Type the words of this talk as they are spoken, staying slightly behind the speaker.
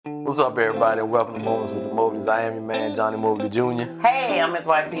What's up, everybody? Welcome to Moments with the Mobleys. I am your man, Johnny Mobley Jr. Hey, I'm his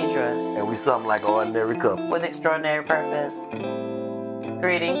wife, Deidre. And we something like an ordinary couple. With extraordinary purpose.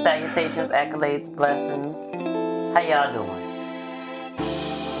 Greetings, salutations, accolades, blessings. How y'all doing?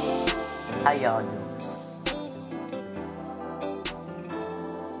 How y'all doing?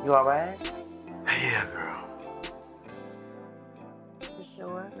 You alright? Yeah, girl. You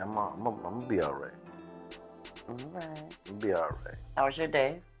sure? I'm gonna be alright. Alright. I'm be alright. How was your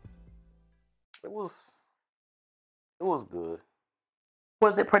day? It was good.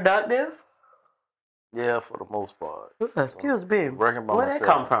 Was it productive? Yeah, for the most part. Excuse me. Working by Where'd myself. that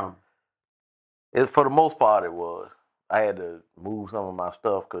come from? For the most part, it was. I had to move some of my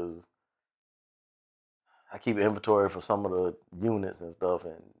stuff because I keep inventory for some of the units and stuff,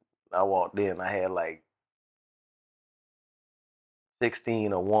 and I walked in, I had like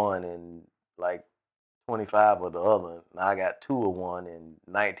 16 of one and like 25 of the other. Now I got 2 of one and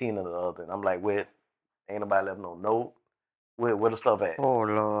 19 of the other. And I'm like, wait, ain't nobody left no note? Where the stuff at? Oh,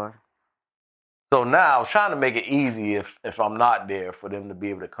 Lord. So now I was trying to make it easy if I'm not there for them to be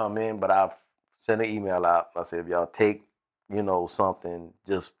able to come in, but I've sent an email out. I said, if y'all take, something,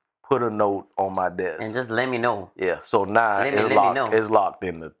 just put a note on my desk. And just let me know. Yeah. So now Let me know. It's locked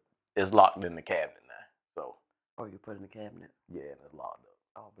in the cabinet now. So. Oh, you put it in the cabinet? Yeah, and it's locked up.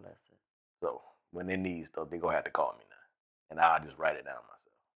 Oh, bless it. So when they need stuff, they're gonna have to call me now. And I'll just write it down myself.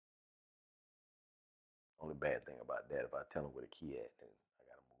 Only bad thing about that, if I tell them where the key at, then I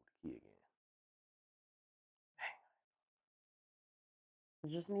gotta move the key again. You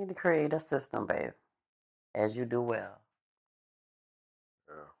just need to create a system, babe. As you do well.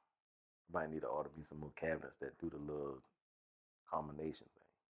 Girl, I might need to order me some more cabinets that do the little combination thing.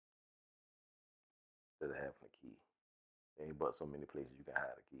 Instead of having a key. There ain't but so many places you can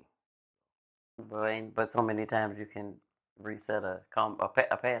hide a key. But so many times you can reset a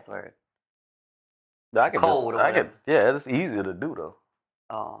password. Code. Yeah, it's easier to do though.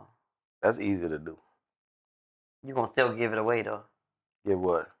 Oh. That's easy to do. You gonna still give it away though? Give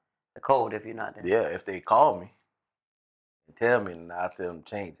what? The code if you're not there. Yeah, if they call me and tell me, and I tell them to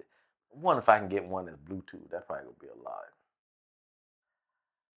change it. I wonder if I can get one that's Bluetooth. That probably would be a lot.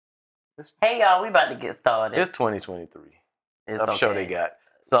 Hey y'all, we about to get started. It's 2023. I'm sure they got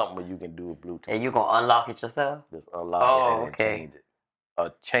something where you can do with Bluetooth. And you gonna unlock it yourself? Just unlock it and change it.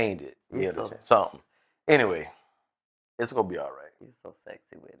 Or change it. Something. Anyway, it's gonna be all right. You're so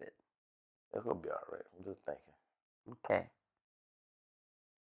sexy with it. It's gonna be all right. I'm just thinking. Okay.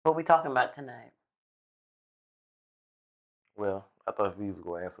 What we talking about tonight? Well, I thought we was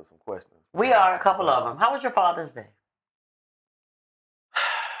gonna answer some questions. We are, a couple of them. How was your Father's Day?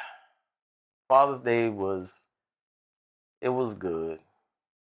 Father's Day was good.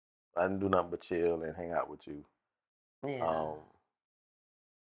 I didn't do nothing but chill and hang out with you. Yeah.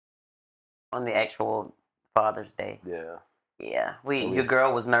 On the actual Father's Day. Yeah. Yeah. Your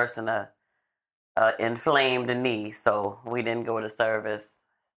girl was nursing a inflamed knee, so we didn't go to service.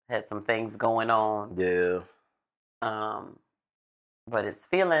 Had some things going on. Yeah. But it's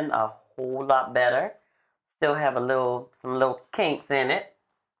feeling a whole lot better. Still have some little kinks in it.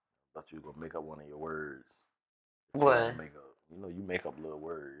 I thought you were gonna make up one of your words. What? You make up little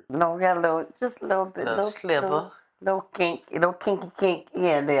words. No, we got a little bit, little sliver, little kinky kink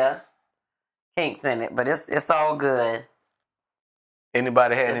here and there, kinks in it. But it's all good.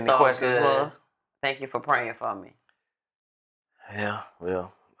 Anybody had any questions for us? Thank you for praying for me. Yeah,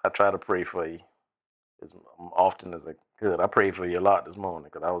 well, I try to pray for you as often as I could. I prayed for you a lot this morning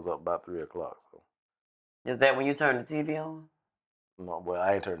because I was up about 3 o'clock. So. Is that when you turn the TV on? No, well,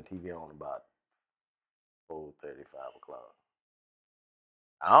 I ain't turned the TV on about 4:30, 5 o'clock.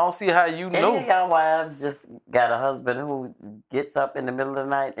 I don't see how you know. Any of y'all wives just got a husband who gets up in the middle of the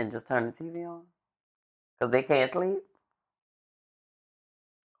night and just turn the TV on? Because they can't sleep?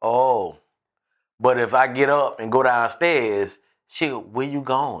 Oh. But if I get up and go downstairs, shoot, where you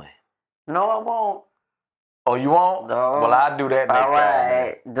going? No, I won't. Oh, you won't? No. Well, I'll do that next time. All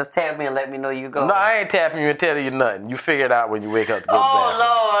right. Just tap me and let me know you go. No, I ain't tapping you and telling you nothing. You figure it out when you wake up to go to the bathroom.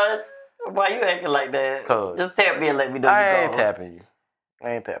 Oh, Lord. Why you acting like that? Just tap me and let me know you go. I ain't tapping you.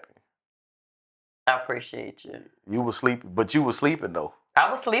 I appreciate you. You were sleeping, but you were sleeping, though. I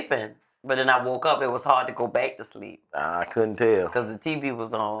was sleeping, but then I woke up. It was hard to go back to sleep. I couldn't tell. Because the TV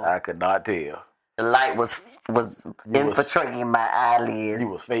was on. I could not tell. The light was infiltrating my eyelids.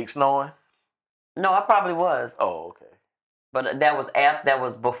 You was fake snoring? No, I probably was. Oh, okay. But that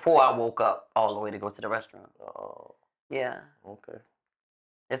was before I woke up all the way to go to the restaurant. Oh. Yeah. Okay.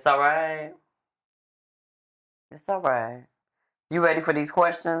 It's all right. It's all right. You ready for these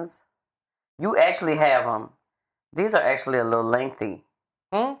questions? You actually have them. These are actually a little lengthy.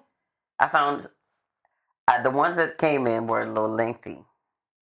 I found the ones that came in were a little lengthy.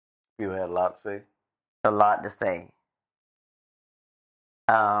 You had a lot to say. A lot to say.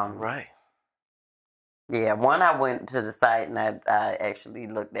 Right. Yeah, one I went to the site and I actually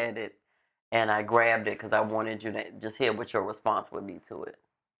looked at it and I grabbed it because I wanted you to just hear what your response would be to it.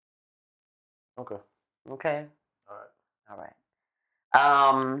 Okay. Okay. All right.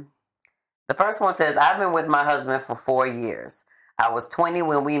 All right. The first one says, I've been with my husband for 4 years. I was 20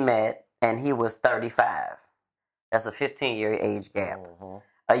 when we met, and he was 35. That's a 15-year age gap. Mm-hmm.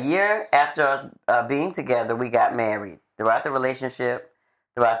 A year after us being together, we got married. Throughout the relationship,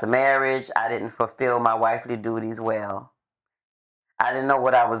 throughout the marriage, I didn't fulfill my wifely duties well. I didn't know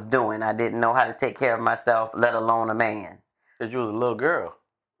what I was doing. I didn't know how to take care of myself, let alone a man. Because you was a little girl.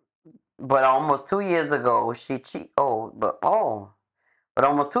 But almost 2 years ago, But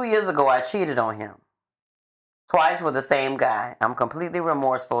almost 2 years ago, I cheated on him. Twice with the same guy. I'm completely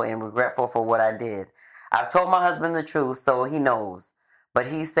remorseful and regretful for what I did. I've told my husband the truth, so he knows. But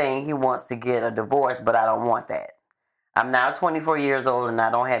he's saying he wants to get a divorce, but I don't want that. I'm now 24 years old and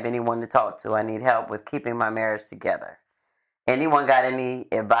I don't have anyone to talk to. I need help with keeping my marriage together. Anyone got any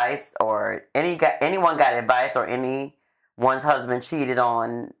advice or anyone's husband cheated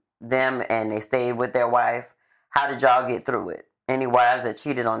on them and they stayed with their wife? How did y'all get through it? Any wives that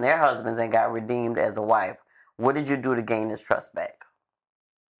cheated on their husbands and got redeemed as a wife? What did you do to gain his trust back?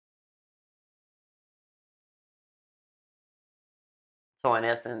 So in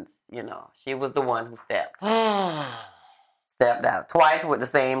essence, she was the one who stepped out twice with the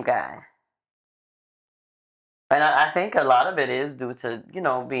same guy. And I think a lot of it is due to,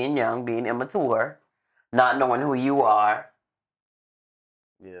 being young, being immature, not knowing who you are.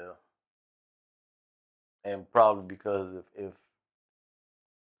 Yeah. And probably because if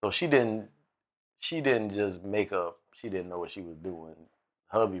so she didn't just make up, she didn't know what she was doing.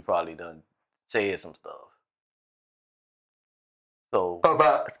 Hubby probably done said some stuff. So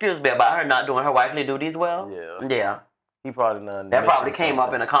about her not doing her wifely duties well? Yeah. He probably done. That probably came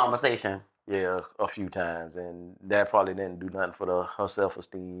up in a conversation. Yeah, a few times, and that probably didn't do nothing for her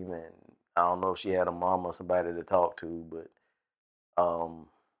self-esteem. And I don't know if she had a mom or somebody to talk to, but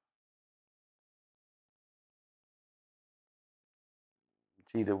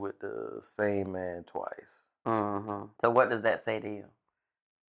cheated with the same man twice. Mm-hmm. So what does that say to you?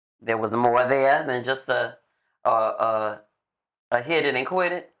 There was more there than just a hit it and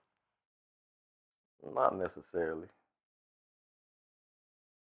quit it? Not necessarily.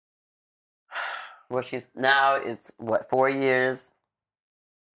 Well, it's 4 years.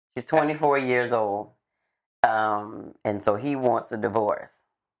 She's 24 years old. And so he wants a divorce.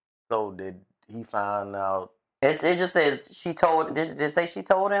 So did he find out? It just says she told, did it say she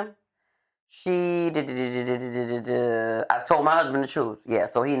told him? I've told my husband the truth. Yeah,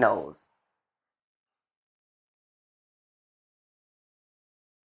 so he knows.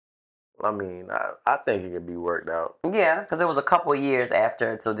 I mean, I think it could be worked out. Yeah, because it was a couple years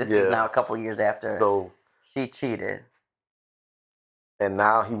after. So this is now a couple years after she cheated. And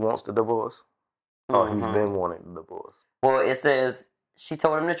now he wants the divorce? Or he's been wanting the divorce? Well, it says she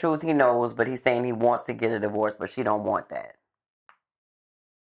told him the truth, he knows, but he's saying he wants to get a divorce, but she don't want that.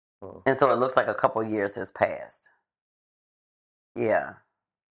 And so it looks like a couple years has passed. Yeah.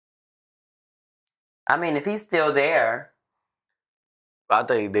 I mean, if he's still there, I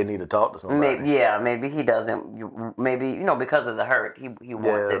think they need to talk to somebody. Maybe he doesn't. Maybe, because of the hurt, he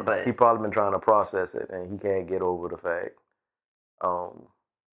wants it, but he probably been trying to process it, and he can't get over the fact.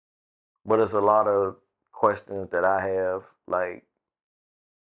 But it's a lot of questions that I have, like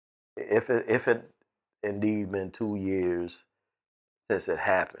if it indeed been 2 years since it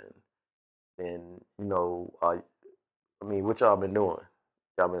happened, then what y'all been doing?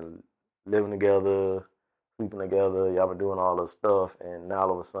 Y'all been living together, sleeping together. Y'all been doing all this stuff, and now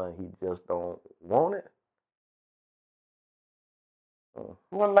all of a sudden he just don't want it.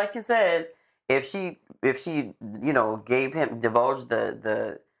 Well, like you said, if she divulged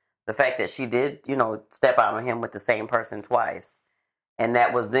the fact that she did step out on him with the same person twice, and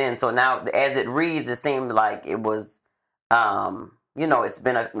that was then. So now, as it reads, it seemed like it was, it's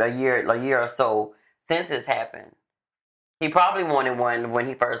been a year or so since it's happened. He probably wanted one when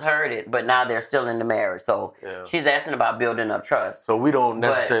he first heard it, but now they're still in the marriage. So she's asking about building up trust. So we don't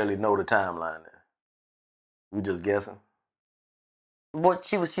necessarily know the timeline there. We just guessing. Well,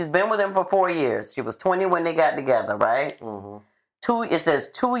 she's been with him for 4 years. She was 20 when they got together, right? Mm-hmm.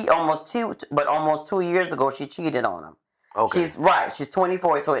 Almost 2 years ago she cheated on him. Okay. She's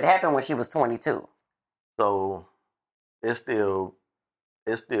 24, so it happened when she was 22. So it's still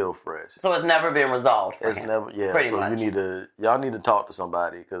It's still fresh. So it's never been resolved for It's him. never, yeah. Pretty So much. y'all need to talk to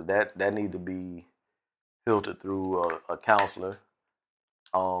somebody because that need to be filtered through a counselor,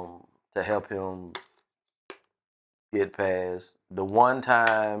 to help him get past the one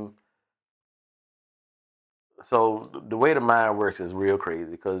time. So the way the mind works is real crazy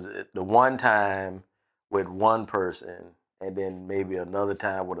because the one time with one person and then maybe another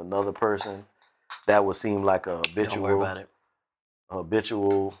time with another person, that would seem like a Don't worry about it.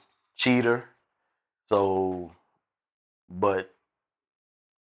 habitual cheater. So, but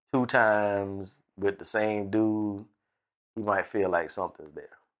 2 times with the same dude, he might feel like something's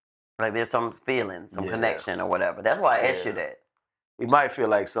there. Like there's some feeling, some Yeah. connection or whatever. That's why I asked you Yeah. that. He might feel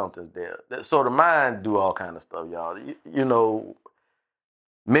like something's there. So the mind do all kind of stuff, y'all. You know,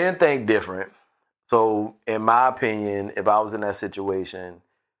 men think different. So in my opinion, if I was in that situation,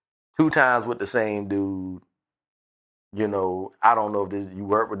 2 times with the same dude, you know, I don't know if you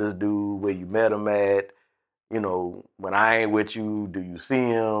work with this dude, where you met him at, you know, when I ain't with you, do you see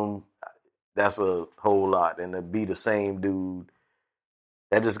him? That's a whole lot. And to be the same dude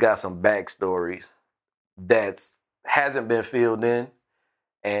that just got some backstories that's hasn't been filled in,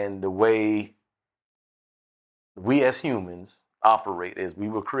 and the way we as humans operate is we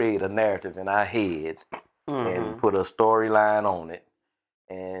will create a narrative in our head and put a storyline on it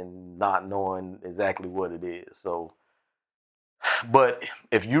and not knowing exactly what it is. So, but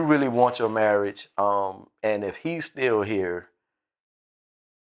if you really want your marriage, and if he's still here,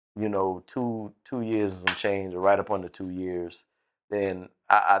 you know, two years and some change, or right up under 2 years, then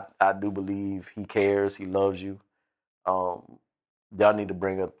I do believe he cares, he loves you. Y'all need to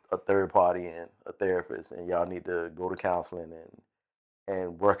bring a third party in, a therapist, and y'all need to go to counseling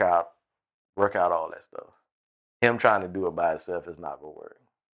and work out all that stuff. Him trying to do it by himself is not gonna work.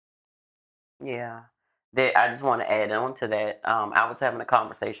 Yeah. I just want to add on to that. I was having a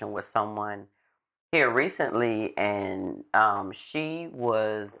conversation with someone here recently, and she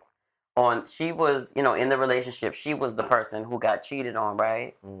was you know, in the relationship. She was the person who got cheated on,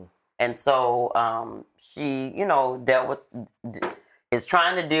 right? And so she, you know, is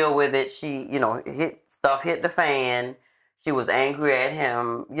trying to deal with it. She, you know, hit the fan. She was angry at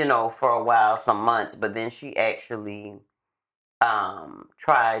him, you know, for a while, some months, but then she actually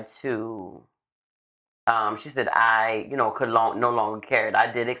tried to. She said, I, you know, no longer care it.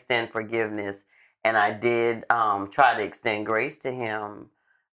 I did extend forgiveness, and I did try to extend grace to him.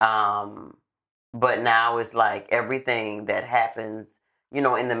 But now it's like everything that happens, you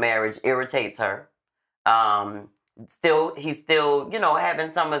know, in the marriage irritates her. He's still, you know, having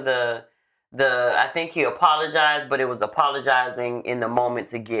some of I think he apologized, but it was apologizing in the moment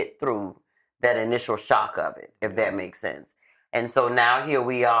to get through that initial shock of it, if that makes sense. And so now here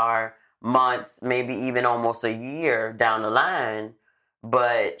we are, months, maybe even almost a year down the line,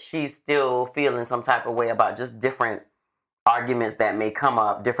 but she's still feeling some type of way about just different arguments that may come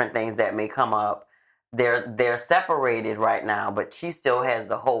up, different things that may come up. They're separated right now, but she still has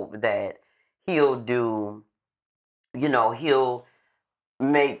the hope that he'll do, you know, he'll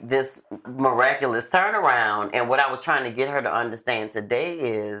make this miraculous turnaround. And what I was trying to get her to understand today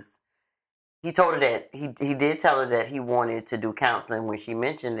is he told her that he did tell her that he wanted to do counseling when she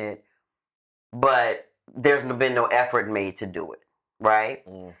mentioned it, but there's been no effort made to do it, right?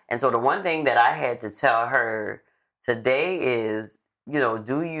 And so the one thing that I had to tell her today is, you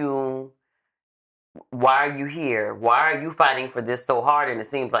know, why are you here? Why are you fighting for this so hard? And it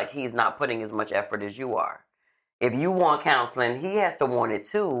seems like he's not putting as much effort as you are. If you want counseling, he has to want it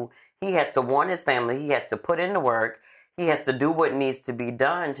too. He has to want his family. He has to put in the work. He has to do what needs to be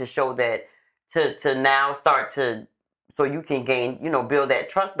done to show that, to now start to, so you can gain, you know, build that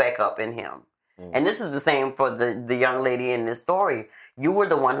trust back up in him. And this is the same for the young lady in this story. You were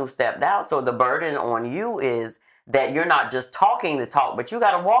the one who stepped out. So the burden on you is that you're not just talking the talk, but you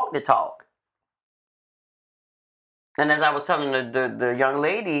got to walk the talk. And as I was telling the young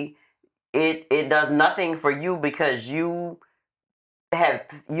lady, it does nothing for you because you have,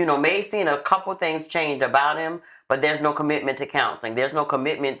 you know, may seen a couple things change about him, but there's no commitment to counseling. There's no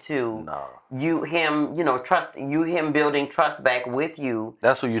commitment to him, you know, him building trust back with you.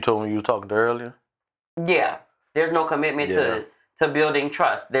 That's what you told me you were talking to earlier? Yeah. There's no commitment to building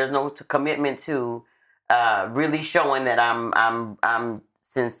trust. There's no commitment to really showing that I'm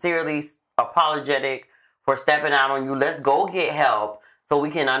sincerely apologetic for stepping out on you. Let's go get help so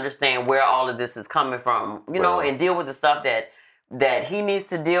we can understand where all of this is coming from, you know, and deal with the stuff that he needs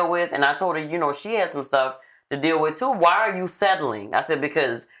to deal with. And I told her, you know, she has some stuff to deal with too. Why are you settling? I said,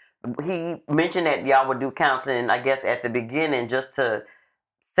 because he mentioned that y'all would do counseling, I guess, at the beginning just to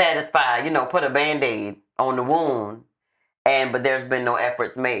satisfy, you know, put a Band-Aid on the wound. but there's been no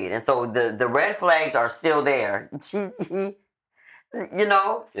efforts made, and so the red flags are still there. You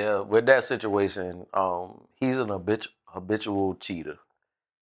know? Yeah, with that situation, he's an habitual cheater.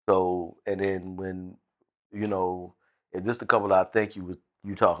 So, and then when, if this the couple I think you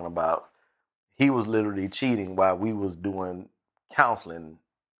talking about, he was literally cheating while we was doing counseling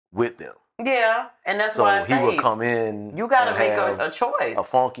with them. Yeah, and that's why I So he would say come in you got to and make have a choice. a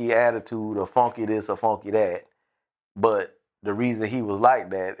funky attitude, a funky this, a funky that. But the reason he was like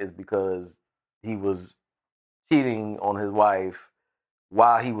that is because he was cheating on his wife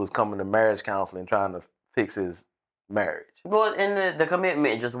while he was coming to marriage counseling trying to fix his marriage. Well, and the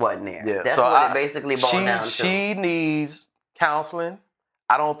commitment just wasn't there. Yeah, That's so what it basically boiled down to. She needs counseling.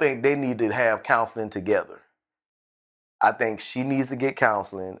 I don't think they need to have counseling together. I think she needs to get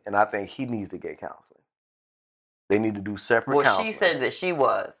counseling, and I think he needs to get counseling. They need to do separate counseling. She said that she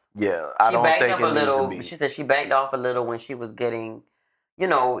was. Yeah, I don't think it needs to be. She said she backed off a little when she was getting,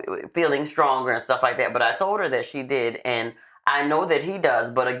 feeling stronger and stuff like that. But I told her that she did, and I know that he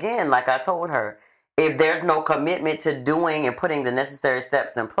does. But again, like I told her, if there's no commitment to doing and putting the necessary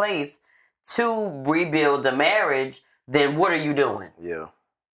steps in place to rebuild the marriage, then what are you doing? Yeah.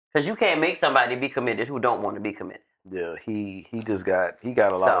 Because you can't make somebody be committed who don't want to be committed. Yeah, he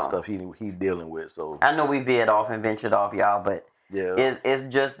got a lot of stuff he dealing with. So I know we veered off and ventured off, y'all, but yeah, it's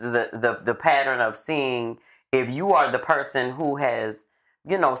just the pattern of seeing if you are the person who has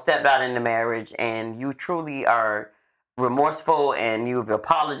stepped out in the marriage and you truly are remorseful and you've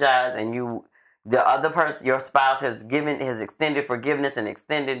apologized and the other person, your spouse, has extended forgiveness and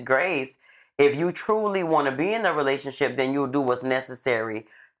extended grace. If you truly want to be in the relationship, then you'll do what's necessary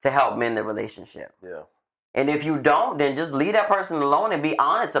to help mend the relationship. Yeah. And if you don't, then just leave that person alone and be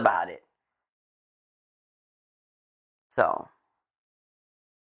honest about it. So,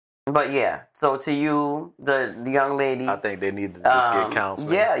 but yeah. So to you, the young lady, I think they need to just get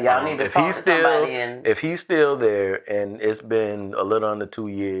counseling. Yeah, y'all need to talk to somebody. If he's still there and it's been a little under 2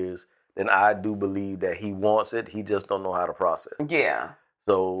 years, then I do believe that he wants it. He just don't know how to process it. Yeah.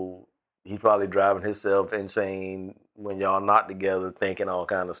 So he's probably driving himself insane when y'all not together, thinking all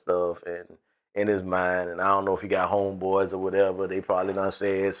kind of stuff and in his mind. And I don't know if he got homeboys or whatever. They probably done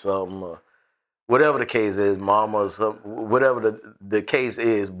said something or whatever the case is, mama, whatever the case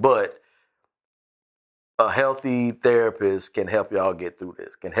is. But a healthy therapist can help y'all get through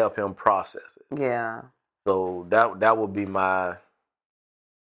this, can help him process it. Yeah. So that would be my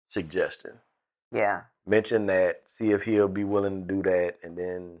suggestion. Yeah. Mention that, see if he'll be willing to do that, and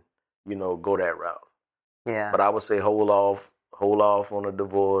then, go that route. Yeah. But I would say hold off on a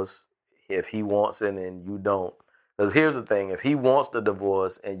divorce if he wants it and you don't. Because here's the thing, if he wants the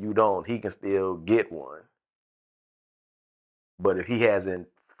divorce and you don't, he can still get one. But if he hasn't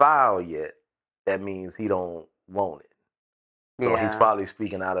filed yet, that means he don't want it. So he's probably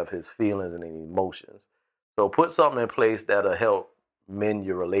speaking out of his feelings and emotions. So put something in place that'll help mend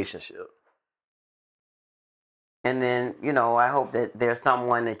your relationship. And then, I hope that there's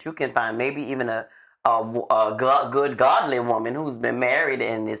someone that you can find, maybe even a good, godly woman who's been married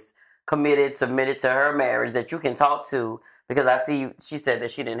and is submitted to her marriage that you can talk to. Because I see she said that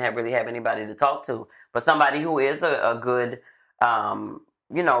she didn't really have anybody to talk to. But somebody who is a good, role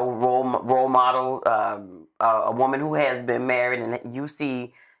model, a woman who has been married and you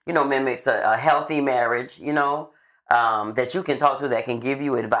see, mimics a healthy marriage, that you can talk to that can give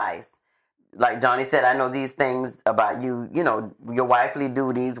you advice. Like Johnny said, I know these things about you, your wifely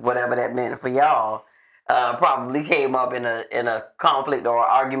duties, whatever that meant for y'all, probably came up in a conflict or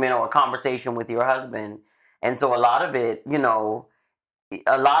argument or a conversation with your husband. And so a lot of it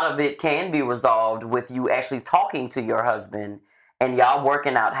can be resolved with you actually talking to your husband and y'all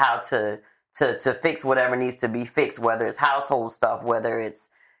working out how to fix whatever needs to be fixed, whether it's household stuff, whether it's,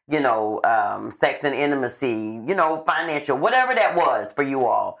 sex and intimacy, financial, whatever that was for you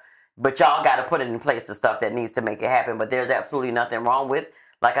all. But y'all got to put it in place, the stuff that needs to make it happen. But there's absolutely nothing wrong with,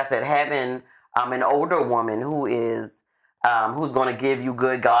 like I said, having an older woman who is who's going to give you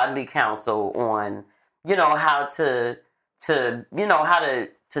good godly counsel on, how to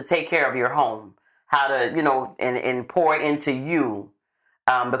take care of your home, how to, and pour into you.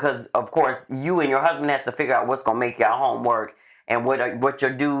 Because of course you and your husband has to figure out what's going to make your home work and what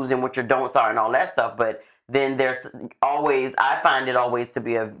your do's and what your don'ts are and all that stuff. But then I find it always to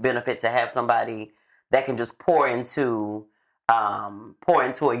be a benefit to have somebody that can just pour into a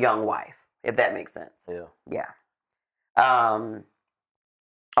young wife, if that makes sense. Yeah.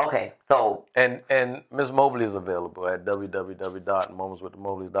 Okay, so and Ms. Mobley is available at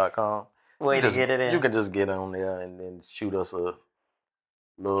www.momentswiththemobleys.com. Way to get it in. You can just get on there and then shoot us a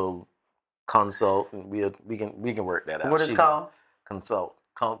little consult, and we can work that out. What is She called? consult,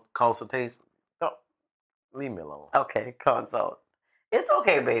 consultation. Don't leave me alone. Okay, consult. It's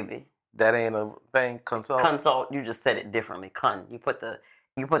okay, baby. That ain't a thing. Consult. Consult. You just said it differently. You put the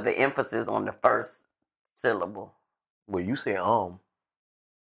emphasis on the first syllable. Well, you say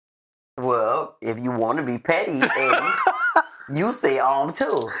Well, if you want to be petty, Eddie, you say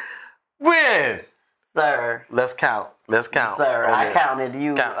too. When? Sir. Let's count. Sir, I counted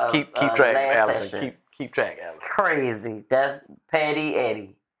you. Keep track, Allison. Session. Keep track, Allison. Crazy. That's Petty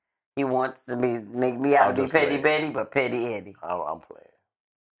Eddie. He wants to make me out to be Petty Betty, but Petty Eddie. I'm playing.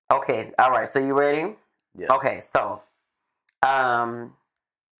 Okay. All right. So you ready? Yeah. Okay. So,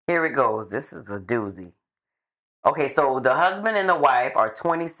 here it goes. This is a doozy. Okay. So the husband and the wife are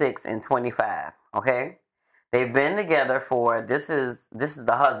 26 and 25. Okay. They've been together for, this is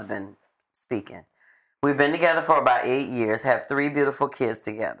the husband speaking. We've been together for about 8 years, have 3 beautiful kids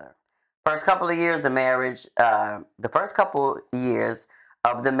together. First couple of years of marriage, the first couple years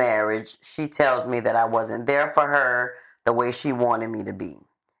of the marriage, she tells me that I wasn't there for her the way she wanted me to be.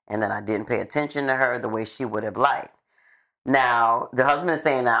 And that I didn't pay attention to her the way she would have liked. Now, the husband is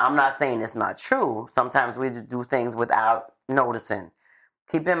saying that I'm not saying it's not true. Sometimes we do things without noticing.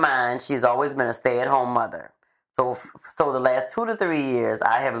 Keep in mind, she's always been a stay-at-home mother. So the last 2 to 3 years,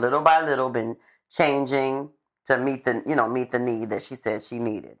 I have little by little been changing to meet the need that she said she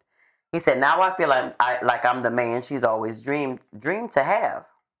needed. He said, now I feel like I'm the man she's always dreamed to have.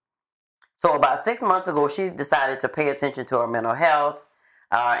 So about 6 months ago, she decided to pay attention to her mental health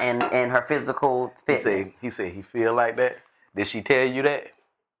and her physical fitness. He said he feel like that. Did she tell you that?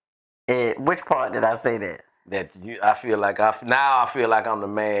 Which part did I say that? I feel like I'm the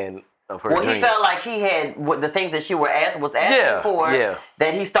man of her dream. He felt like he had the things that she was asking for,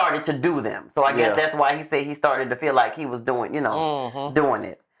 that he started to do them. So I guess that's why he said he started to feel like he was doing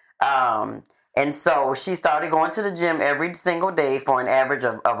it. And so she started going to the gym every single day for an average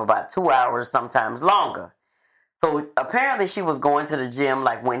of about 2 hours, sometimes longer. So apparently she was going to the gym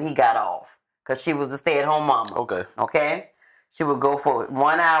like when he got off, because she was a stay-at-home mama. Okay? She would go for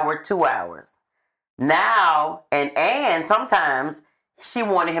 1 hour, 2 hours. Now, and sometimes she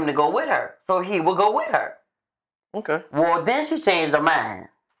wanted him to go with her, so he would go with her. Okay. Well, then she changed her mind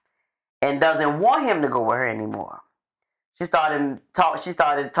and doesn't want him to go with her anymore. She started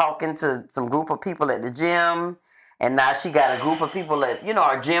talking to some group of people at the gym, and now she got a group of people at,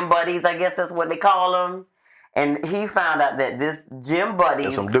 our gym buddies, I guess that's what they call them. And he found out that this gym buddies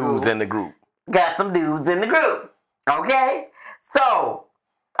There's some dudes in the group. Got some dudes in the group. Okay? So,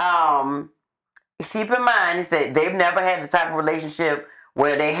 keep in mind, he said they've never had the type of relationship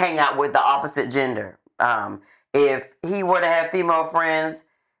where they hang out with the opposite gender. If he were to have female friends,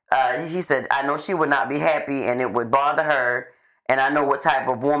 he said, I know she would not be happy and it would bother her, and I know what type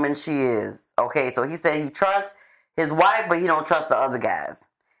of woman she is. Okay, so he said he trusts his wife, but he don't trust the other guys.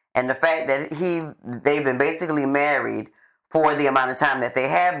 And the fact that they've been basically married for the amount of time that they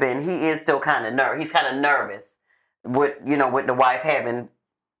have been, he is still kind of nervous. He's kind of nervous with the wife having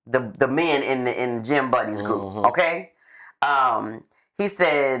the men in the gym buddies group. Mm-hmm. Okay? He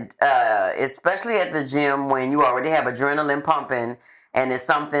said, especially at the gym when you already have adrenaline pumping and it's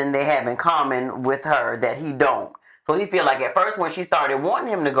something they have in common with her that he don't. So he feel like at first when she started wanting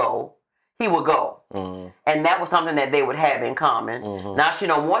him to go, he would go. Mm-hmm. And that was something that they would have in common. Mm-hmm. Now she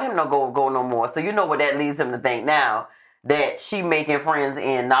don't want him to go no more. So you know what that leads him to think now, that she making friends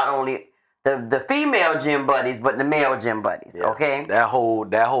in not only the female gym buddies, but the male gym buddies. Yeah. Okay? That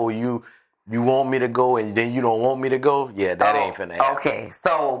whole you want me to go and then you don't want me to go? Yeah, that ain't finna happen. Okay,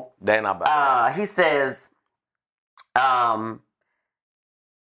 so that not about he says, I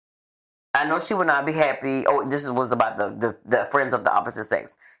know she would not be happy. Oh, this was about the friends of the opposite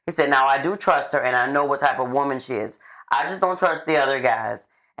sex. He said, now I do trust her and I know what type of woman she is. I just don't trust the other guys.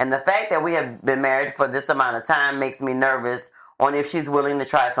 And the fact that we have been married for this amount of time makes me nervous on if she's willing to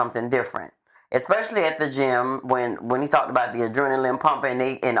try something different. Especially at the gym when he talked about the adrenaline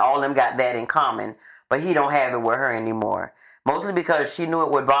pumping and all of them got that in common, but he don't have it with her anymore. Mostly because she knew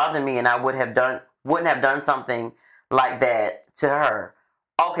it would bother me and I wouldn't have done something like that to her.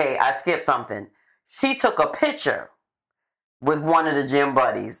 Okay, I skipped something. She took a picture with one of the gym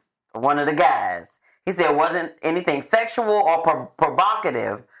buddies, one of the guys. He said it wasn't anything sexual or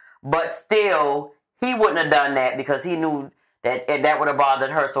provocative, but still, he wouldn't have done that because he knew that would have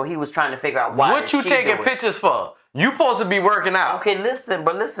bothered her. So he was trying to figure out why. What you taking pictures for? You supposed to be working out. Okay,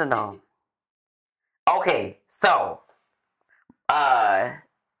 listen though. Okay, so now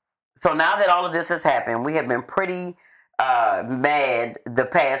that all of this has happened, we have been pretty mad the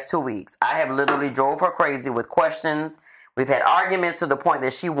past 2 weeks. I have literally drove her crazy with questions. We've had arguments to the point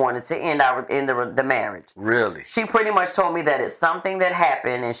that she wanted to end the marriage. Really? She pretty much told me that it's something that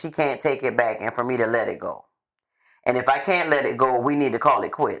happened and she can't take it back and for me to let it go. And if I can't let it go, we need to call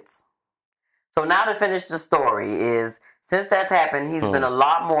it quits. So now to finish the story is, since that's happened, he's been a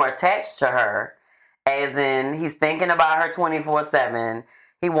lot more attached to her, as in he's thinking about her 24/7.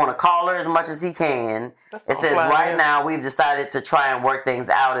 He want to call her as much as he can. It says right now we've decided to try and work things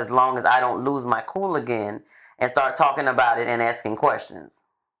out as long as I don't lose my cool again and start talking about it and asking questions.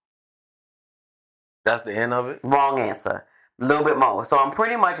 That's the end of it? Wrong answer. A little bit more. So I'm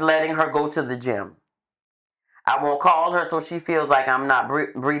pretty much letting her go to the gym. I won't call her so she feels like I'm not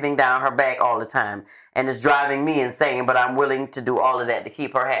breathing down her back all the time. And it's driving me insane, but I'm willing to do all of that to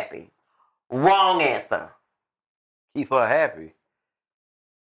keep her happy. Wrong answer. Keep her happy.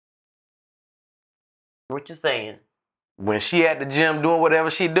 What you saying? When she at the gym doing whatever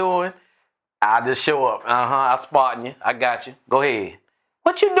she doing, I just show up. I spotting you. I got you. Go ahead.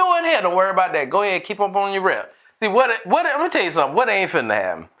 What you doing here? Don't worry about that. Go ahead. Keep up on your rep. See, what? Let me tell you something. What ain't finna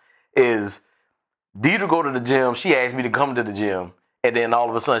happen is Deidre go to the gym. She asked me to come to the gym. And then all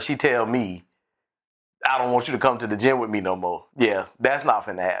of a sudden she tell me, I don't want you to come to the gym with me no more. Yeah, that's not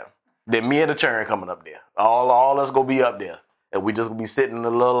finna happen. Then me and the churn coming up there. All us gonna be up there. And we just gonna be sitting in the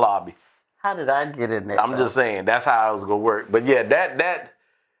little lobby. How did I get in there? I'm just saying, that's how it was going to work. But yeah, that.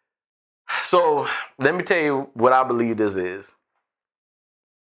 So let me tell you what I believe this is.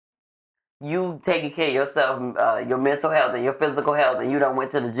 You taking care of yourself, your mental health and your physical health, and you done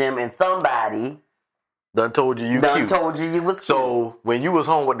went to the gym and somebody done told you cute. Told you was cute. So when you was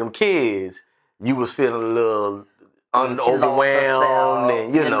home with them kids, you was feeling a little overwhelmed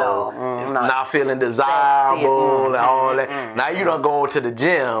and, you know, not feeling desirable and all that. Now you done go to the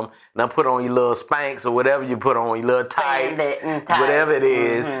gym, now put on your little Spanx or whatever you put on, your little tights, whatever it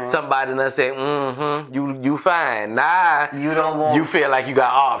is. Somebody done say, you fine. Now you feel like you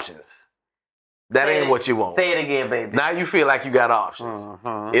got options. That ain't what you want. Say it again, baby. Now you feel like you got options.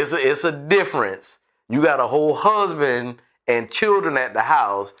 It's a difference. You got a whole husband and children at the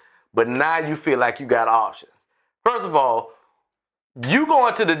house, but now you feel like you got options. First of all, you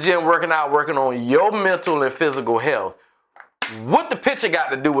going to the gym, working on your mental and physical health. What the picture got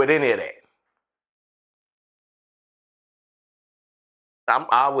to do with any of that?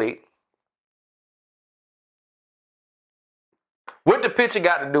 I'll wait. What the picture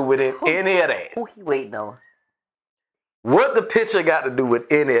got to do with any of that? Who he waiting on? What the picture got to do with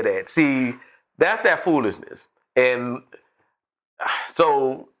any of that? See, that's that foolishness. And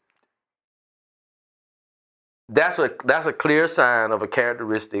so that's a clear sign of a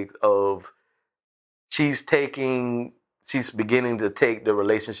characteristic of she's beginning to take the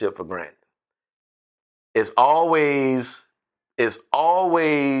relationship for granted. It's always a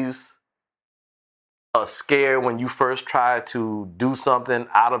scare when you first try to do something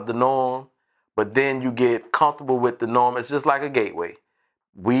out of the norm, but then you get comfortable with the norm. It's just like a gateway.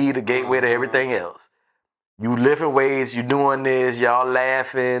 We the gateway to everything else. You lifting weights, you doing this, y'all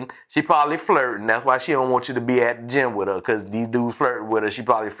laughing. She probably flirting. That's why she don't want you to be at the gym with her, because these dudes flirting with her. She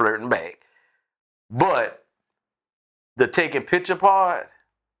probably flirting back. But the taking picture part,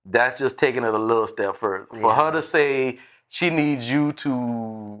 that's just taking it a little step further. Yeah. For her to say she needs you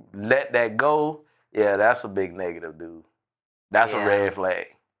to let that go, yeah, that's a big negative, dude. That's a red flag.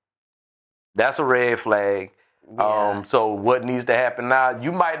 That's a red flag. Yeah. So what needs to happen now?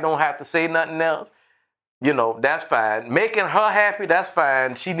 You might don't have to say nothing else. You know, that's fine. Making her happy, that's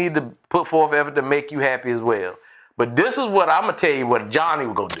fine. She need to put forth effort to make you happy as well. But this is what I'm going to tell you what Johnny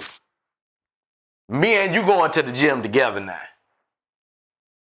was going to do. Me and you going to the gym together now.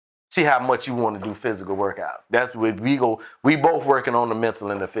 See how much you want to do physical workout. That's what we go. We both working on the mental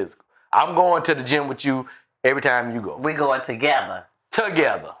and the physical. I'm going to the gym with you every time you go. We going together.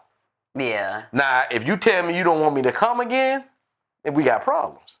 Together. Yeah. Now, if you tell me you don't want me to come again, then we got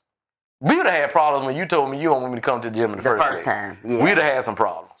problems. We would have had problems when you told me you don't want me to come to the gym the first time. Yeah. We'd have had some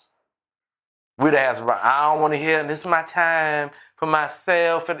problems. We'd have had some problems. I don't want to hear, this is my time for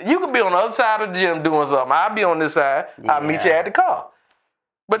myself. You could be on the other side of the gym doing something. I'll be on this side. Yeah. I'll meet you at the car.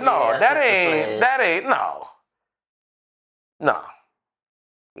 But no, that ain't, no. No.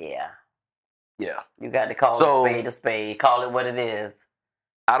 Yeah. Yeah. You got to call a spade. Call it what it is.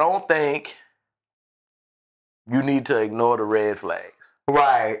 I don't think you need to ignore the red flags.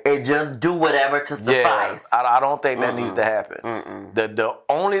 Right. And just do whatever to suffice. Yeah, I don't think that needs to happen. The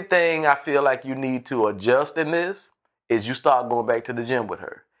only thing I feel like you need to adjust in this is you start going back to the gym with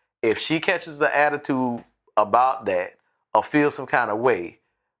her. If she catches the attitude about that or feels some kind of way,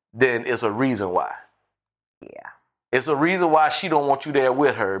 then it's a reason why. Yeah. It's a reason why she don't want you there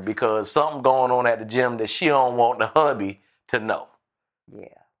with her, because something going on at the gym that she don't want the hubby to know. Yeah.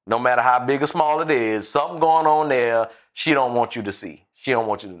 No matter how big or small it is, something going on there, she don't want you to see. She don't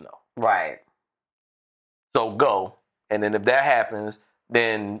want you to know. Right. So go. And then if that happens,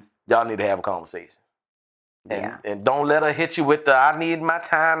 then y'all need to have a conversation. And don't let her hit you with the, I need my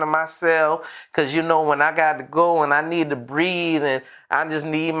time to myself. Because, you know, when I got to go and I need to breathe and I just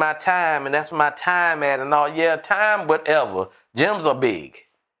need my time and that's my time at and all. Yeah, time, whatever. Gyms are big.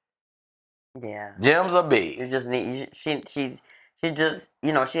 Yeah. Gyms are big. You just need, she just,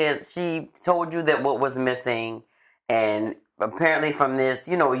 you know, she told you that what was missing. And apparently from this,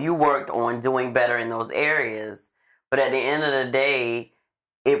 you know, you worked on doing better in those areas. But at the end of the day,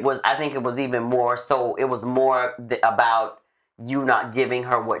 I think it was even more so, it was more about you not giving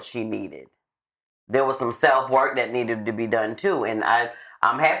her what she needed. There was some self-work that needed to be done too. And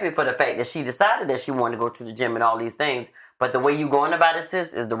I'm happy for the fact that she decided that she wanted to go to the gym and all these things. But the way you're going about it,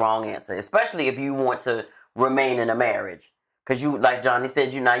 sis, is the wrong answer. Especially if you want to remain in a marriage. Because you, like Johnny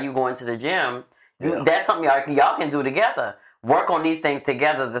said, you going to the gym. That's something y'all can do together. Work on these things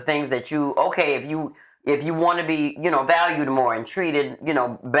together. The things that you, okay, if you want to be, you know, valued more and treated, you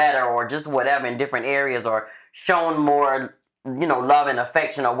know, better or just whatever in different areas or shown more, you know, love and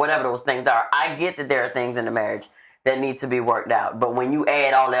affection or whatever those things are. I get that there are things in the marriage that need to be worked out. But when you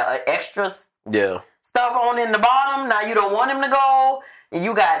add all that extra stuff on in the bottom, now you don't want him to go. And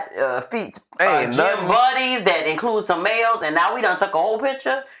you got gym buddies that include some males. And now we done took a whole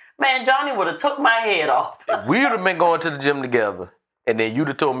picture. Man, Johnny would have took my head off. If we would have been going to the gym together and then you'd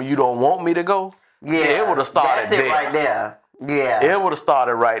have told me you don't want me to go. Yeah, it would have started that's it there. Right there. Yeah. It would have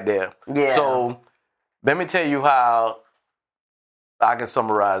started right there. Yeah. So, let me tell you how I can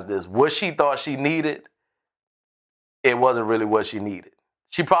summarize this. What she thought she needed, it wasn't really what she needed.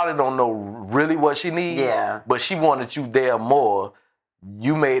 She probably don't know really what she needs, but she wanted you there more.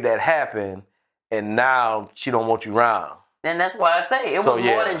 You made that happen, and now she don't want you around. And that's why I say it was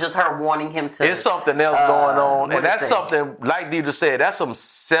more than just her wanting him to. It's something else going on. And that's something, like Deidre said, that's some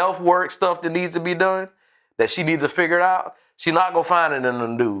self-work stuff that needs to be done that she needs to figure out. She's not going to find it in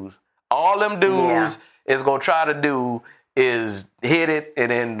them dudes. All them dudes is going to try to do is hit it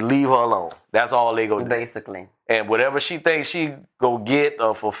and then leave her alone. That's all they going to do. Basically. And whatever she thinks she going to get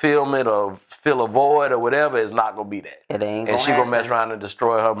a fulfillment or fill a void or whatever is not going to be that. It ain't going to And she going to mess around and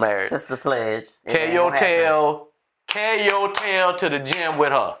destroy her marriage. Sister Sledge. Carry your tail to the gym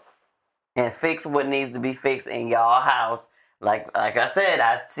with her. And fix what needs to be fixed in y'all house. Like I said,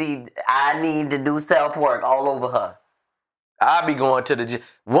 I need to do self-work all over her. I'll be going to the gym.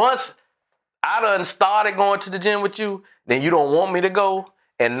 Once I done started going to the gym with you, then you don't want me to go,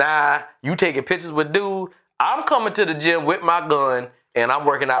 and now you taking pictures with dude, I'm coming to the gym with my gun, and I'm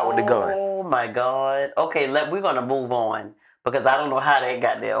working out with the gun. Oh, my God. Okay, we're going to move on. Because I don't know how they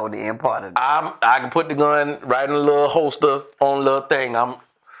got there on the end part of it. I can put the gun right in a little holster on a little thing. Cause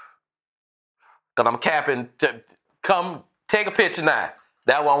I'm capping. Come take a picture now.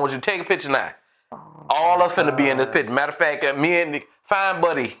 That's why I want you to take a picture now. All us finna be in this picture. Matter of fact, me and the fine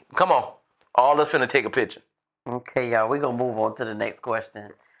buddy, come on. All us finna take a picture. Okay, y'all, we're gonna move on to the next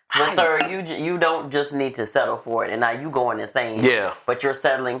question. But sir, you don't just need to settle for it, and now you going and saying, but you're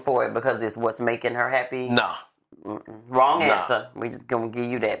settling for it because it's what's making her happy. No. Wrong answer. We just gonna give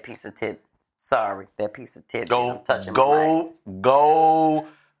you that piece of tip. Sorry, that piece of tip. Go to the gym. Go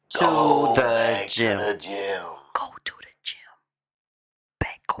to the gym.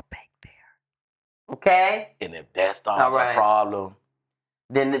 Go back there. Okay. And if that starts a problem,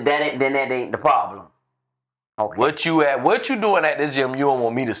 then that ain't the problem. Okay. What you doing at this gym? You don't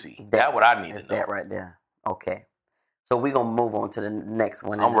want me to see. That's what I need to know. Is that right there? Okay. So we're gonna move on to the next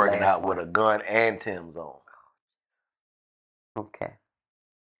one. I'm working out with a gun and Tim's on. Okay.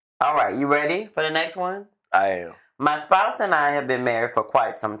 All right, you ready for the next one? I am. My spouse and I have been married for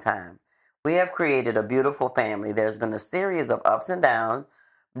quite some time. We have created a beautiful family. There's been a series of ups and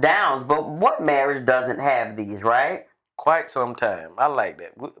downs, but what marriage doesn't have these, right? Quite some time. I like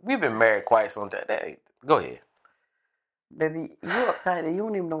that. We've been married quite some time. Go ahead. Baby, you uptight and you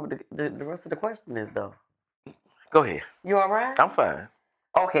don't even know what the rest of the question is, though. Go ahead. You all right? I'm fine.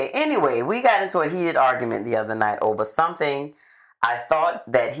 Okay, anyway, we got into a heated argument the other night over something I thought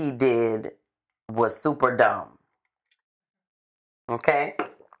that he did was super dumb. Okay?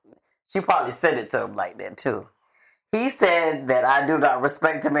 She probably said it to him like that, too. He said that I do not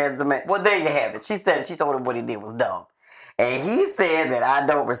respect him as a man. Well, there you have it. She told him what he did was dumb. And he said that I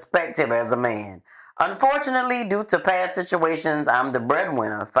don't respect him as a man. Unfortunately, due to past situations, I'm the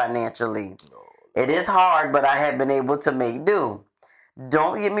breadwinner financially. It is hard, but I have been able to make do.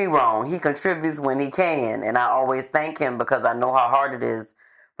 Don't get me wrong, he contributes when he can, and I always thank him because I know how hard it is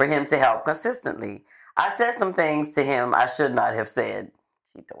for him to help consistently. I said some things to him I should not have said.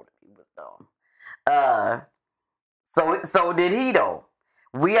 She told him he was dumb. So did he though.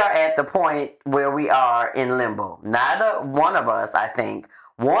 We are at the point where we are in limbo. Neither one of us, I think,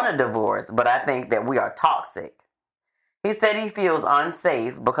 want a divorce, but I think that we are toxic. He said he feels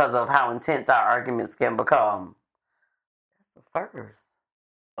unsafe because of how intense our arguments can become. That's the first.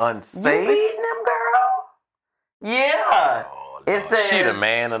 Unsafe? You beating him, girl? Yeah. Oh, it Lord. says, she the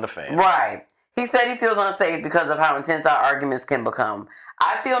man of the family. Right. He said he feels unsafe because of how intense our arguments can become.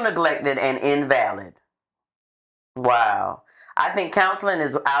 I feel neglected and invalid. Wow. I think counseling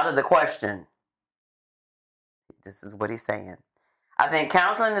is out of the question. This is what he's saying. I think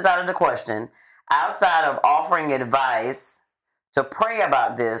counseling is out of the question. Outside of offering advice to pray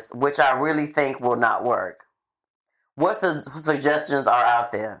about this, which I really think will not work. What suggestions are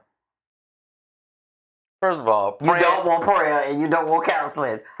out there? First of all, you don't want prayer and you don't want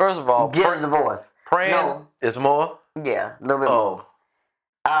counseling. First of all, get a divorce. Praying is more? Yeah, a little bit more.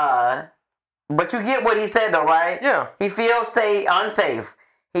 But you get what he said though, right? Yeah. He feels unsafe.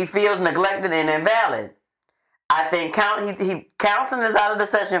 He feels neglected and invalid. I think counseling is out of the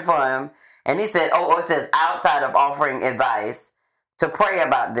session for him. And he said, it says outside of offering advice to pray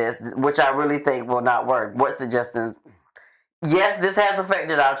about this, which I really think will not work. What suggestions? Yes, this has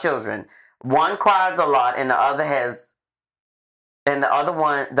affected our children. One cries a lot and the other has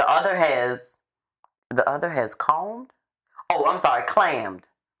calmed. Oh, I'm sorry, clammed.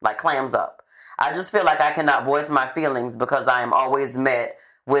 Like clams up. I just feel like I cannot voice my feelings because I am always met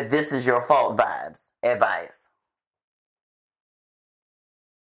with "this is your fault" advice.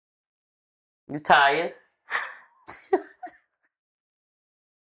 You tired?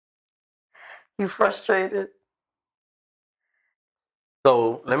 You frustrated?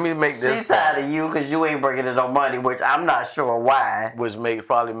 So let me make this. She tired of you because you ain't bringing in no money, which I'm not sure why. Which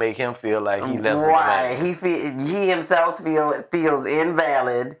probably make him feel like he less right. He himself feels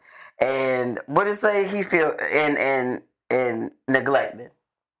invalid, and what did it say? He feel and neglected.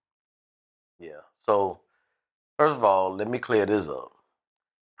 Yeah. So first of all, let me clear this up.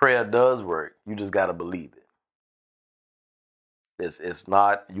 Prayer does work. You just gotta believe it. It's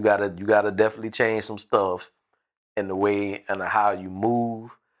not. You gotta definitely change some stuff in the way and how you move,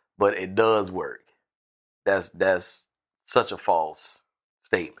 but it does work. That's such a false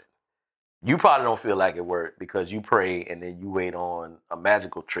statement. You probably don't feel like it worked because you pray and then you wait on a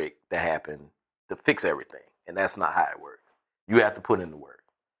magical trick to happen to fix everything, and that's not how it works. You have to put in the work.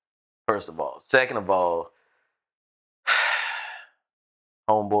 First of all. Second of all,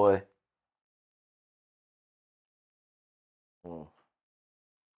 homeboy.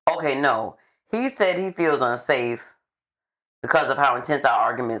 Okay, no. He said he feels unsafe because of how intense our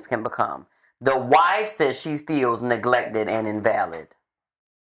arguments can become. The wife says she feels neglected and invalid.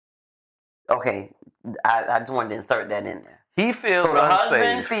 Okay, I just wanted to insert that in there. He feels so the unsafe.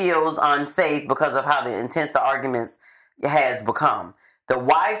 husband feels unsafe because of how intense the arguments has become. The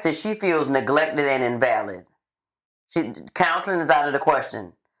wife says she feels neglected and invalid. Counseling is out of the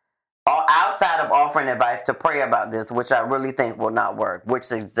question. Outside of offering advice to pray about this, which I really think will not work. Which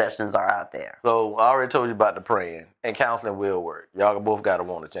suggestions are out there? So I already told you about the praying, and counseling will work. Y'all both got to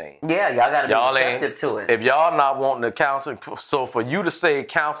want to change. Yeah, y'all got to be receptive to it. If y'all not wanting the counseling, so for you to say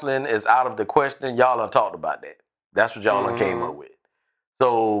counseling is out of the question, y'all done talked about that. That's what y'all done came up with.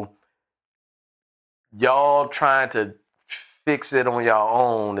 So y'all trying to fix it on y'all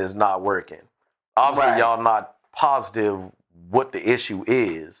own is not working. Obviously, y'all not positive what the issue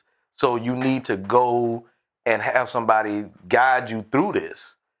is. So you need to go and have somebody guide you through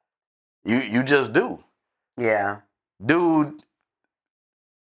this. You just do. Yeah. Dude,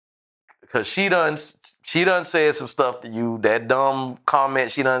 because she done said some stuff to you. That dumb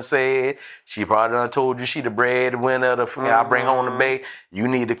comment she done said. She probably done told you she the breadwinner. I bring home the bake. You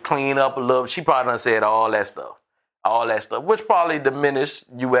need to clean up a little. She probably done said all that stuff. Which probably diminished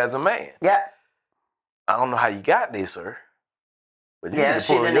you as a man. Yeah. I don't know how you got there, sir. But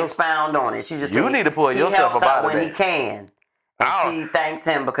she didn't expound on it. She just need to pull yourself up out of that. when he can. And she thanks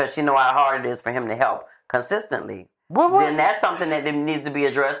him because she know how hard it is for him to help consistently. Then that's something that needs to be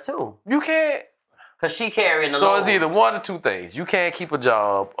addressed too. You can't. Because she carrying the load. So it's either one or two things. You can't keep a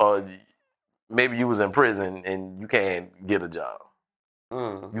job, or maybe you was in prison and you can't get a job.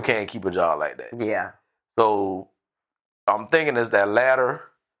 You can't keep a job like that. Yeah. So I'm thinking it's that latter,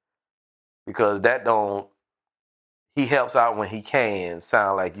 because that don't. He helps out when he can.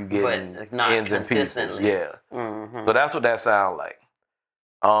 Sound like you getting ends and pieces. Yeah. So that's what that sound like.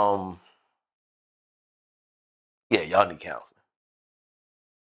 Yeah, y'all need counseling.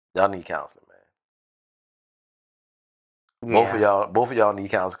 Y'all need counseling, Yeah. Both of y'all need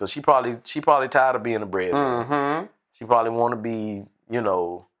counseling because she probably tired of being a breadwinner. Mm-hmm. She probably want to be,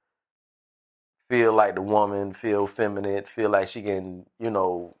 feel like the woman, feel feminine, feel like she can,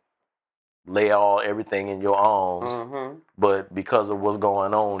 lay everything in your arms. Mm-hmm. But because of what's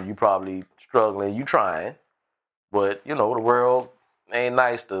going on, you probably struggling. You trying, but the world ain't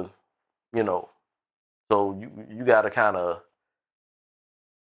nice to, you know. So you got to kind of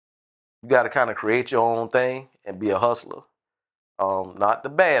create your own thing and be a hustler. Not the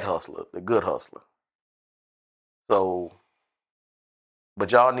bad hustler, the good hustler. So,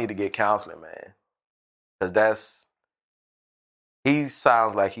 but y'all need to get counseling, man, because he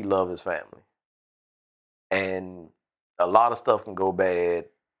sounds like he loves his family, and a lot of stuff can go bad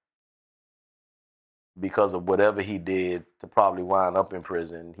because of whatever he did to probably wind up in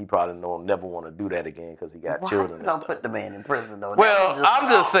prison. He probably never want to do that again because he got children and Don't stuff. put the man in prison though. Well, I'm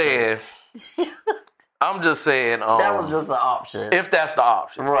just saying. That was just an option. If that's the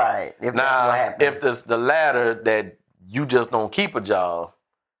option, right? If now, that's what happened. if it's the latter that you just don't keep a job,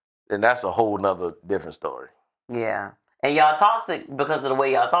 then that's a whole nother different story. Yeah, and y'all toxic because of the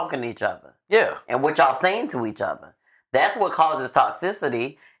way y'all talking to each other. Yeah, and what y'all saying to each other. That's what causes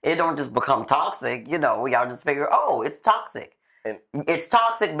toxicity. It don't just become toxic. Y'all just figure, oh, it's toxic. And it's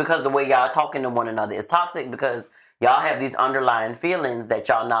toxic because the way y'all talking to one another. It's toxic because y'all have these underlying feelings that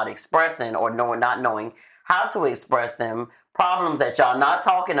y'all not expressing or not knowing how to express them. Problems that y'all not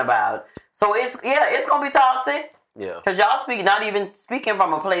talking about. So it's gonna be toxic. Yeah. Because y'all not even speaking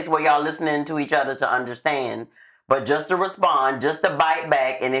from a place where y'all listening to each other to understand, but just to respond, just to bite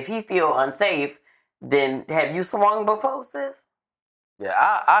back. And if he feel unsafe, then have you swung before, sis? Yeah,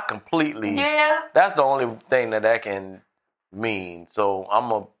 I completely. Yeah. That's the only thing that can mean. So I'm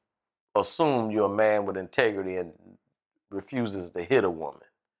going to assume you're a man with integrity and refuses to hit a woman.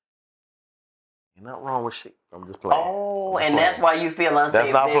 You're not wrong with shit. I'm just playing. Oh, and that's why you feel unsafe.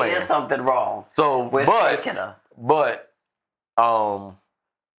 That's not playing. There is something wrong. So,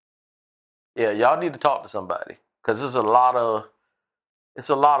 yeah, y'all need to talk to somebody because there's a lot of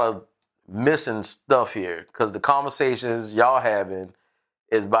missing stuff here because the conversations y'all having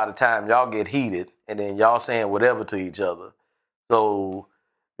is by the time y'all get heated and then y'all saying whatever to each other. So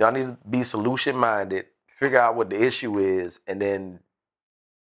y'all need to be solution minded, figure out what the issue is, and then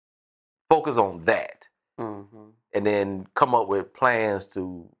focus on that. Mm-hmm. And then come up with plans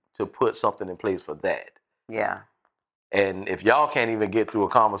to put something in place for that. Yeah. And if y'all can't even get through a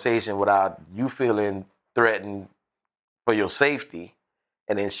conversation without you feeling threatened for your safety,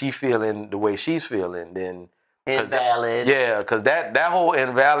 and then she feeling the way she's feeling, then invalid. Because that whole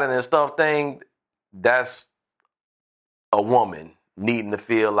invalid and stuff thing, that's a woman needing to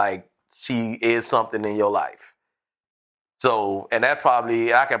feel like she is something in your life. So, and that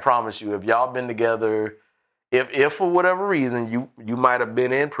probably, I can promise you, if y'all been together, if for whatever reason you might have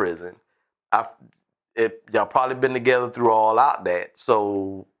been in prison, y'all probably been together through all out that.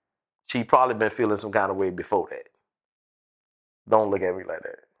 So she probably been feeling some kind of way before that. Don't look at me like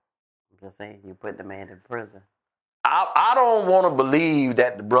that. I'm just saying, you put the man in prison. I don't want to believe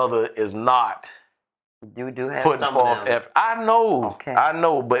that the brother is not. You do have some of them. I know, okay. I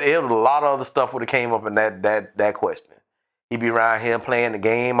know, but a lot of other stuff would have came up in that question. He be around here playing the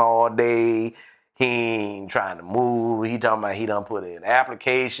game all day. He ain't trying to move. He talking about he done put in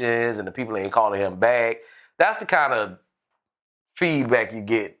applications and the people ain't calling him back. That's the kind of feedback you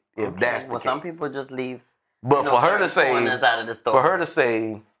get if that's the case. Some people just leave. But for her to say,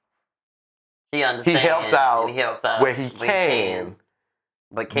 he understands. He helps out where he can.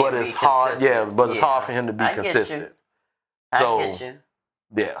 But it's hard. Consistent. Yeah, but it's hard for him to be consistent. I get you.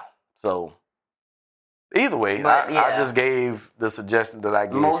 Yeah. So either way, I just gave the suggestion that I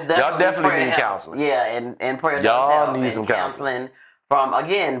gave. Most definitely, y'all definitely need counseling. Yeah, and prayer y'all does help. Need some counseling. From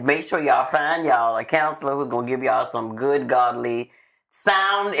again, make sure y'all find y'all a counselor who's gonna give y'all some good, godly,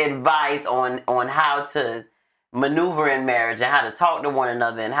 sound advice on how to maneuver in marriage and how to talk to one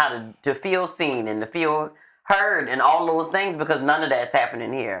another and how to feel seen and to feel heard and all those things, because none of that's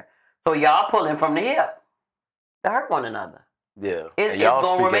happening here. So y'all pulling from the hip to hurt one another. Yeah. It's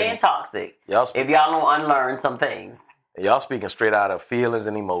going to remain toxic if y'all don't unlearn some things. Y'all speaking straight out of feelings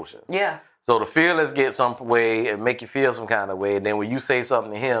and emotions. Yeah. So the feelings get some way and make you feel some kind of way. And then when you say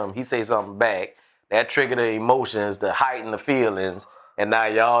something to him, he say something back. That trigger the emotions to heighten the feelings. And now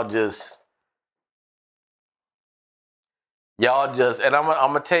y'all just, and I'm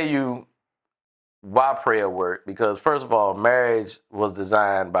going to tell you why prayer worked. Because first of all, marriage was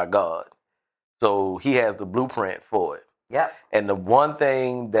designed by God. So he has the blueprint for it. Yep. And the one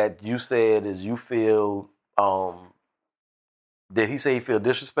thing that you said is you feel, did he say he feel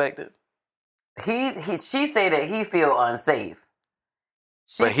disrespected? She said that he feel unsafe.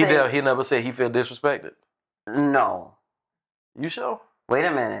 But he never said he feel disrespected. No. You sure? Wait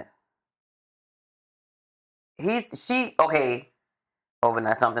a minute. Okay.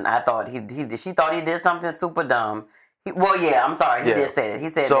 Overnight something. I thought she thought he did something super dumb. I'm sorry. He did say that. He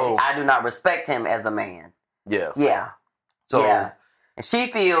said that I do not respect him as a man. Yeah. Yeah. And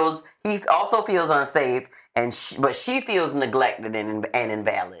he also feels unsafe, but she feels neglected and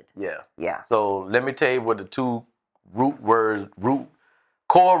invalid. Yeah. Yeah. So let me tell you what the two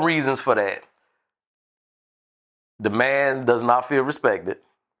core reasons for that. The man does not feel respected,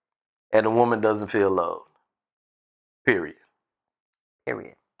 and the woman doesn't feel loved. Period.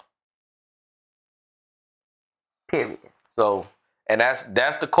 So, and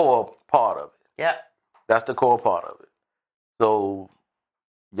that's the core part of it. Yeah. That's the core part of it. So,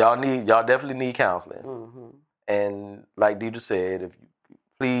 y'all definitely need counseling. Mm-hmm. And like Deidre said, if you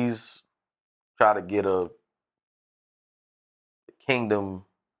please try to get a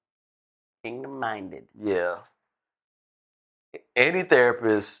kingdom-minded. Yeah. Any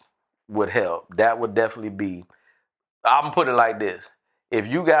therapist would help. That would definitely be. I'm put it like this: if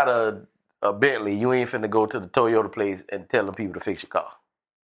you got a Bentley, you ain't finna go to the Toyota place and telling people to fix your car.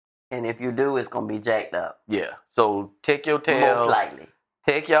 And if you do, it's gonna be jacked up. Yeah. So take your tail. Most likely.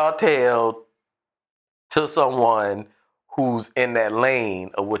 Take y'all tail to someone who's in that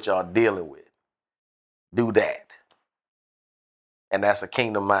lane of what y'all dealing with. Do that. And that's a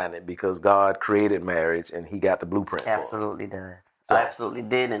kingdom-minded, because God created marriage and he got the blueprint absolutely for it. Does. So, absolutely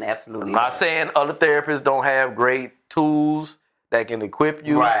did and absolutely I'm not saying other therapists don't have great tools that can equip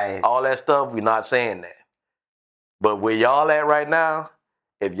you. Right. All that stuff. We're not saying that. But where y'all at right now,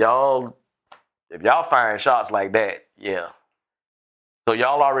 if y'all firing shots like that, yeah. So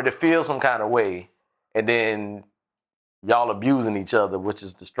y'all already feel some kind of way, and then y'all abusing each other, which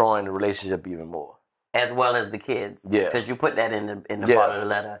is destroying the relationship even more. As well as the kids. Yeah. Because you put that in the part of the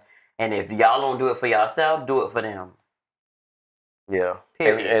letter. And if y'all don't do it for yourself, do it for them. Yeah.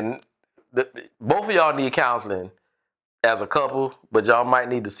 Period. And both of y'all need counseling as a couple, but y'all might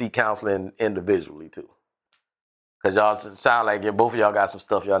need to seek counseling individually too. Because y'all sound like both of y'all got some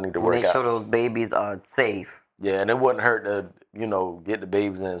stuff y'all need to work out. Make sure those babies are safe. Yeah, and it wouldn't hurt to, get the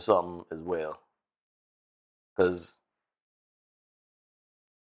babies in something as well. Because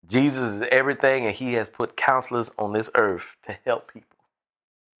Jesus is everything, and he has put counselors on this earth to help people.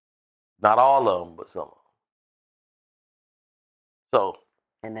 Not all of them, but some of them. So.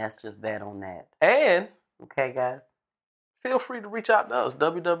 And that's just that on that. And. Okay, guys. Feel free to reach out to us,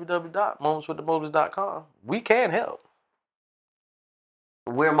 www.momentswiththemobleys.com. We can help.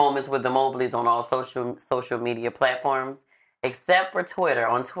 We're Moments with the Mobleys on all social media platforms, except for Twitter.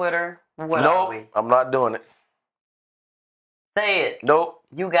 On Twitter, what are we? I'm not doing it. Say it. Nope.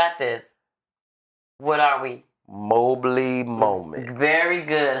 You got this. What are we? Mobley Moments. Very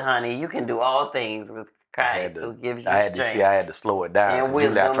good, honey. You can do all things with Christ who gives you strength. I had to slow it down. And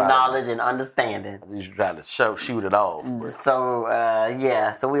wisdom, knowledge, and understanding. You should try to shoot it off. So,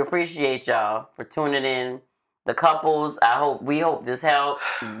 So we appreciate y'all for tuning in. The couples, we hope this helped.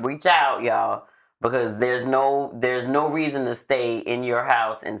 Reach out, y'all, because there's no reason to stay in your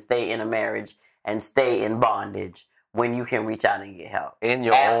house and stay in a marriage and stay in bondage when you can reach out and get help. In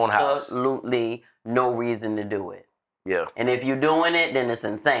your own house. Absolutely no reason to do it. Yeah. And if you're doing it, then it's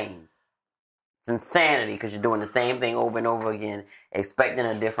insane. It's insanity because you're doing the same thing over and over again, expecting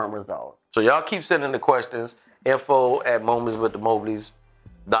a different result. So y'all keep sending the questions.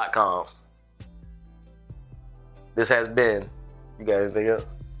 info@momentswiththemobleys.com. This has been. You got anything else?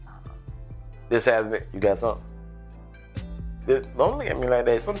 This has been. You got something? Don't look at me like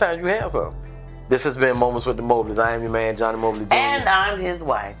that. Sometimes you have something. This has been Moments with the Mobleys. I am your man, Johnny Mobley Jr. And I'm his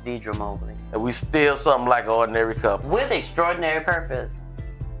wife, Deidre Mobley. And we still something like an ordinary couple. With extraordinary purpose.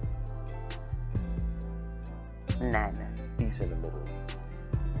 Nana. Peace in the middle.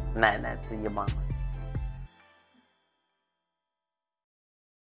 Nana to your mama.